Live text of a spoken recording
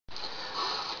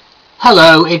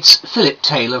Hello, it's Philip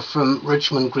Taylor from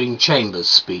Richmond Green Chambers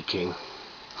speaking.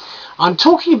 I'm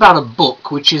talking about a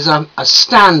book which is a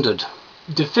standard,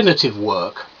 definitive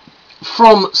work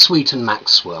from Sweet and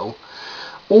Maxwell,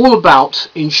 all about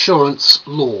insurance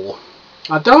law.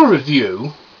 I've done a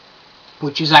review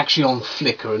which is actually on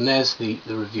Flickr, and there's the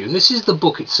review. And this is the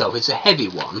book itself. It's a heavy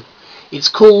one. It's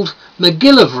called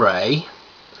MacGillivray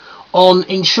on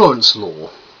Insurance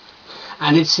Law,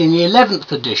 and it's in the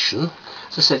 11th edition.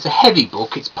 As I said, it's a heavy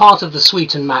book. It's part of the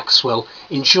Sweet and Maxwell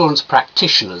Insurance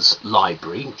Practitioners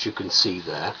Library, which you can see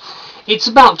there. It's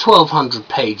about 1200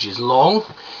 pages long.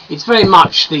 It's very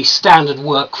much the standard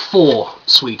work for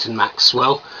Sweet and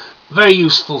Maxwell. Very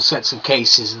useful sets of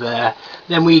cases there.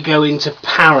 Then we go into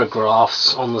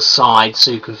paragraphs on the side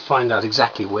so you can find out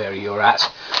exactly where you're at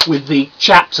with the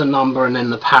chapter number and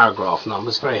then the paragraph number.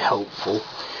 It's very helpful.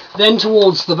 Then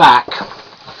towards the back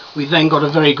we've then got a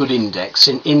very good index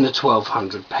in the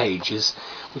 1200 pages,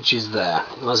 which is there.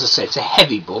 And as I say, it's a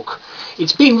heavy book.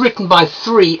 It's been written by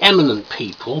three eminent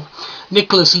people: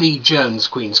 Nicholas Lee Jones,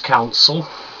 Queen's Counsel,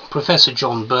 Professor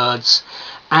John Birds,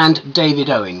 and David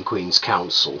Owen, Queen's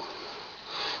Counsel.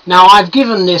 Now, I've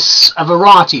given this a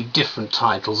variety of different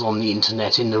titles on the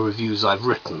internet in the reviews I've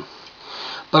written,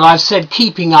 but I've said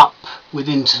keeping up with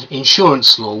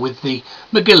insurance law with the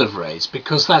MacGillivrays,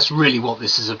 because that's really what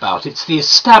this is about. It's the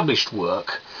established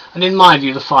work, and in my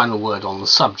view the final word on the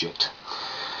subject.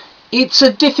 It's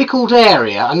a difficult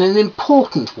area and an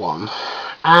important one,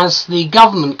 as the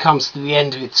government comes to the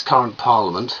end of its current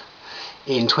parliament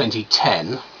in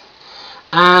 2010,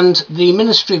 and the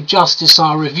Ministry of Justice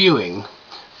are reviewing,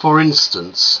 for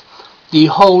instance, the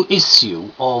whole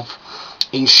issue of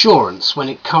insurance when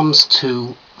it comes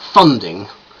to funding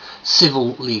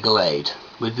civil legal aid,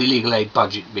 with the legal aid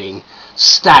budget being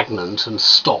stagnant and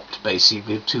stopped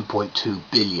basically at £2.2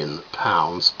 billion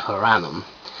per annum.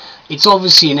 It's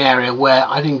obviously an area where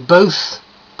I think both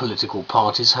political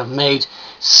parties have made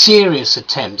serious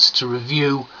attempts to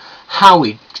review how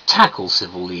we tackle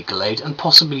civil legal aid and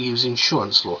possibly use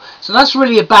insurance law. So that's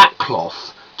really a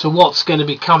backcloth to what's going to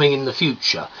be coming in the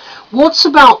future. What's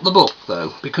about the book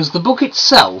though? Because the book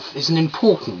itself is an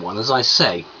important one, as I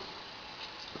say.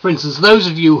 For instance, those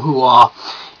of you who are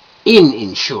in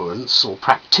insurance or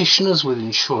practitioners with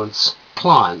insurance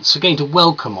clients are going to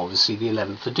welcome, obviously, the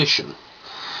 11th edition.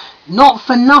 Not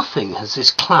for nothing has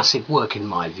this classic work, in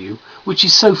my view, which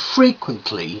is so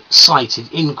frequently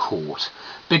cited in court,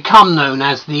 become known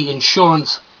as the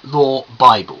Insurance Law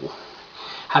Bible,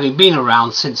 having been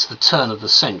around since the turn of the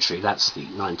century, that's the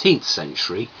 19th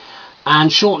century,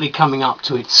 and shortly coming up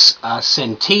to its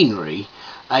centenary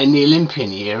in the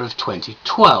Olympian year of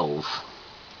 2012.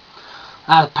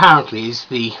 That apparently is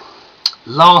the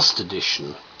last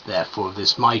edition, therefore, of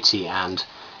this mighty and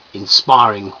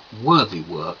inspiring, worthy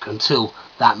work until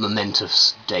that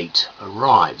momentous date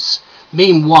arrives.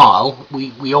 Meanwhile,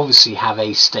 we obviously have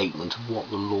a statement of what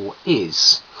the law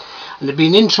is. And it'd be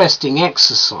an interesting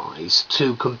exercise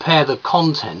to compare the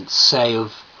contents, say,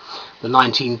 of the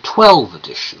 1912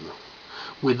 edition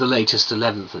with the latest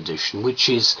 11th edition, which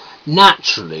is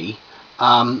naturally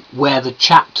where the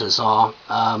chapters are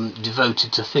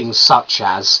devoted to things such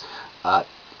as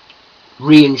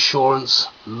reinsurance,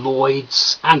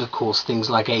 Lloyds, and of course things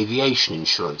like aviation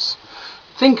insurance.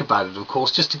 Think about it, of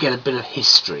course, just to get a bit of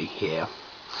history here.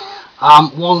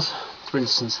 Was, for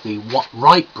instance, the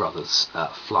Wright Brothers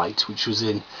flight, which was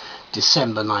in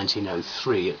December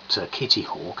 1903 at Kitty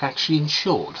Hawk, actually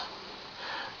insured?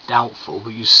 Doubtful,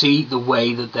 but you see the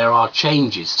way that there are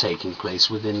changes taking place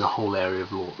within the whole area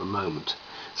of law at the moment.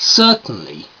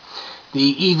 Certainly,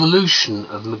 the evolution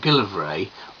of MacGillivray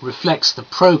reflects the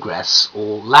progress,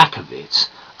 or lack of it,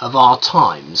 of our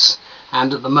times,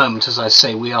 and at the moment, as I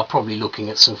say, we are probably looking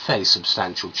at some fairly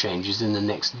substantial changes in the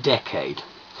next decade.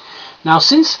 Now,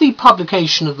 since the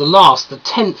publication of the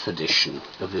 10th edition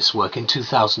of this work in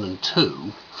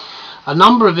 2002, a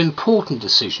number of important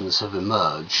decisions have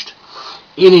emerged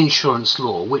in insurance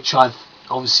law, which I've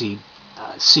obviously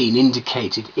seen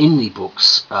indicated in the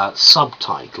book's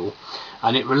subtitle,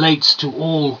 and it relates to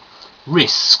all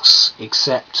risks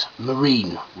except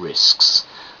marine risks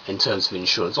in terms of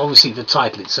insurance. Obviously the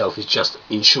title itself is just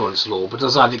insurance law, but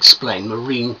as I've explained,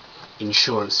 marine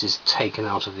insurance is taken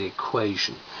out of the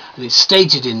equation. And it's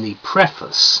stated in the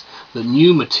preface that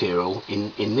new material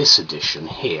in this edition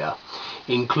here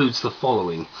includes the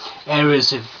following: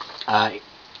 areas of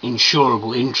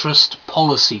insurable interest,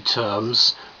 policy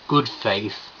terms, good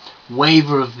faith,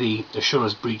 waiver of the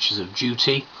assurer's breaches of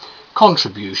duty,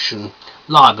 contribution,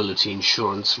 liability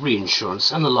insurance,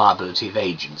 reinsurance, and the liability of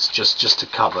agents, just to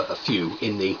cover a few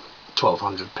in the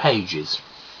 1200 pages.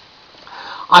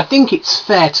 I think it's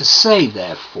fair to say,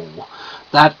 therefore,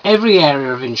 that every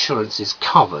area of insurance is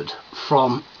covered,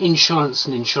 from insurance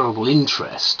and insurable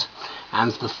interest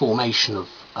and the formation of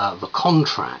the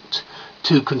contract,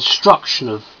 to construction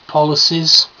of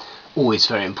policies, always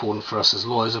very important for us as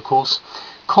lawyers, of course,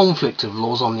 conflict of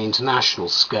laws on the international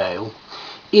scale,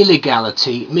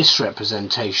 illegality,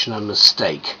 misrepresentation and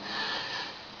mistake.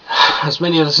 As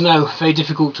many of us know, very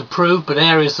difficult to prove, but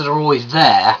areas that are always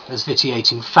there as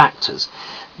vitiating factors.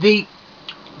 The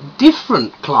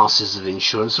different classes of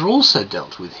insurance are also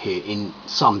dealt with here in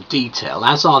some detail,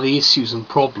 as are the issues and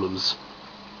problems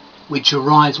which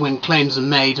arise when claims are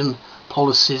made and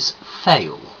policies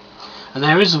fail. And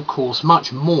there is, of course,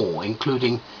 much more,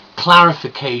 including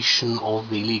clarification of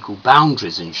the legal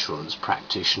boundaries insurance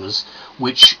practitioners,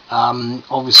 which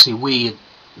obviously we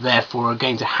therefore are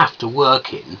going to have to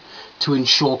work in to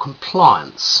ensure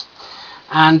compliance.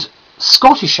 And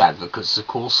Scottish advocates, of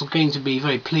course, are going to be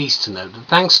very pleased to note that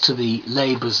thanks to the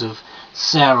labours of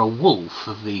Sarah Wolfe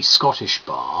of the Scottish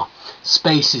Bar,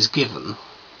 space is given,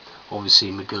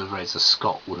 obviously MacGillivrays, a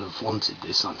Scot, would have wanted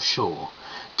this, I'm sure,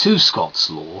 to Scots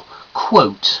law,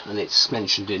 quote, and it's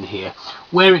mentioned in here,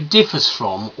 where it differs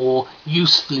from or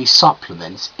usefully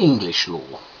supplements English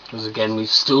law, because again we've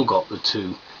still got the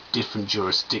two different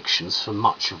jurisdictions for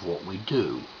much of what we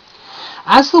do.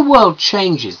 As the world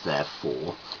changes,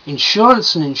 therefore,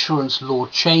 insurance and insurance law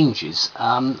changes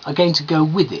are going to go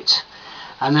with it,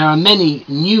 and there are many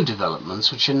new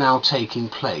developments which are now taking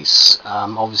place,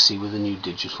 obviously with the new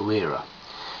digital era.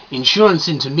 Insurance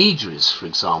intermediaries, for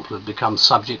example, have become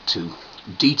subject to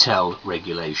detailed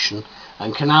regulation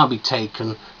and can now be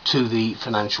taken to the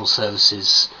Financial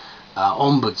Services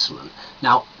Ombudsman.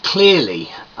 Now, clearly,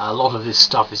 a lot of this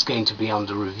stuff is going to be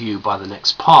under review by the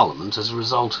next Parliament as a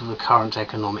result of the current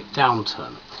economic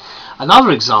downturn.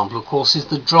 Another example, of course, is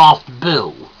the draft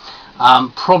bill,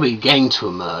 probably going to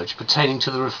emerge, pertaining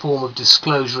to the reform of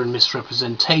disclosure and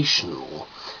misrepresentation law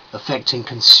affecting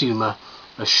consumer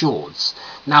assureds.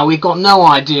 Now, we've got no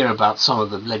idea about some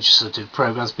of the legislative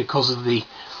programmes because of the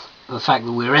fact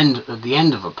that we're at the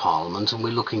end of a Parliament and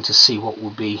we're looking to see what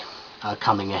will be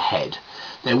coming ahead.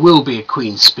 There will be a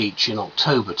Queen's speech in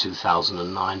October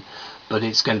 2009, but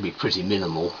it's going to be pretty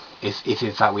minimal if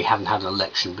in fact we haven't had an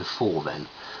election before then.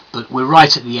 But we're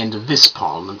right at the end of this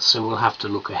Parliament, so we'll have to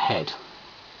look ahead.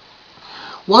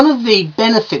 One of the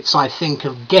benefits, I think,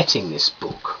 of getting this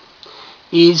book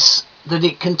is that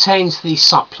it contains these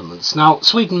supplements. Now,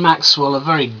 Sweet and Maxwell are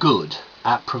very good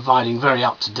at providing very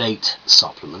up-to-date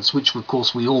supplements, which of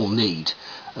course we all need,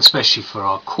 especially for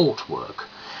our court work.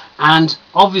 And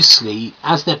obviously,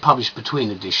 as they're published between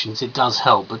editions, it does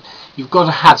help, but you've got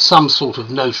to have some sort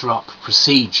of note-up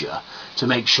procedure to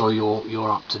make sure you're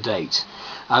up to date.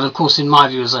 And of course, in my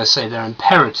view, as I say, they're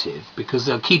imperative because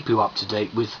they'll keep you up to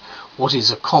date with what is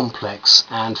a complex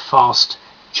and fast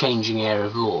changing area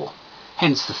of law.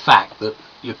 Hence the fact that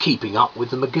you're keeping up with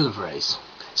the MacGillivrays.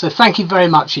 So thank you very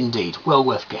much indeed. Well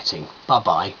worth getting. Bye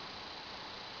bye.